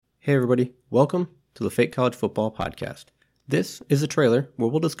Hey everybody, welcome to the Fake College Football Podcast. This is a trailer where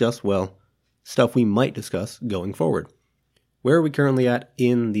we'll discuss, stuff we might discuss going forward. Where are we currently at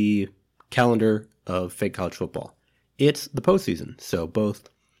in the calendar of Fake College Football? It's the postseason, so both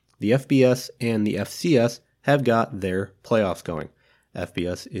the FBS and the FCS have got their playoffs going.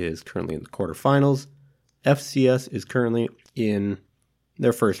 FBS is currently in the quarterfinals. FCS is currently in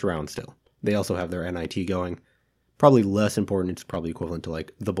their first round still. They also have their NIT going. Probably less important. It's probably equivalent to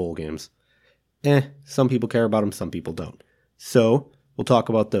like the bowl games. Some people care about them, some people don't. So we'll talk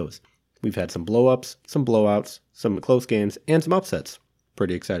about those. We've had some blow-ups, some blowouts, some close games, and some upsets.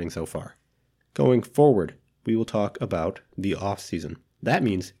 Pretty exciting so far. Going forward, we will talk about the off-season. That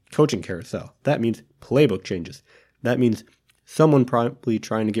means coaching carousel. That means playbook changes. That means someone probably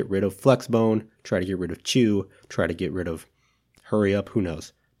trying to get rid of Flexbone, try to get rid of Chew, try to get rid of Hurry Up, who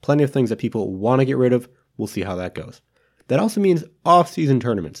knows. Plenty of things that people want to get rid of. We'll see how that goes. That also means off-season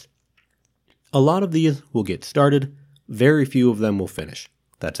tournaments. A lot of these will get started. Very few of them will finish.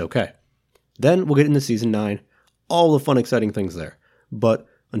 That's okay. Then we'll get into Season 9. All the fun, exciting things there. But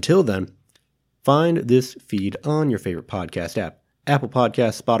until then, find this feed on your favorite podcast app. Apple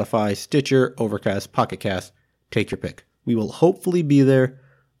Podcasts, Spotify, Stitcher, Overcast, Pocket Cast. Take your pick. We will hopefully be there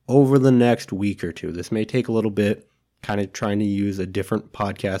over the next week or two. This may take a little bit, kind of trying to use a different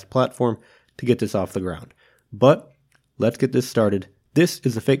podcast platform to get this off the ground. But let's get this started. This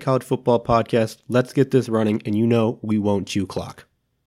is the Fake College Football Podcast. Let's get this running, and you know we won't chew clock.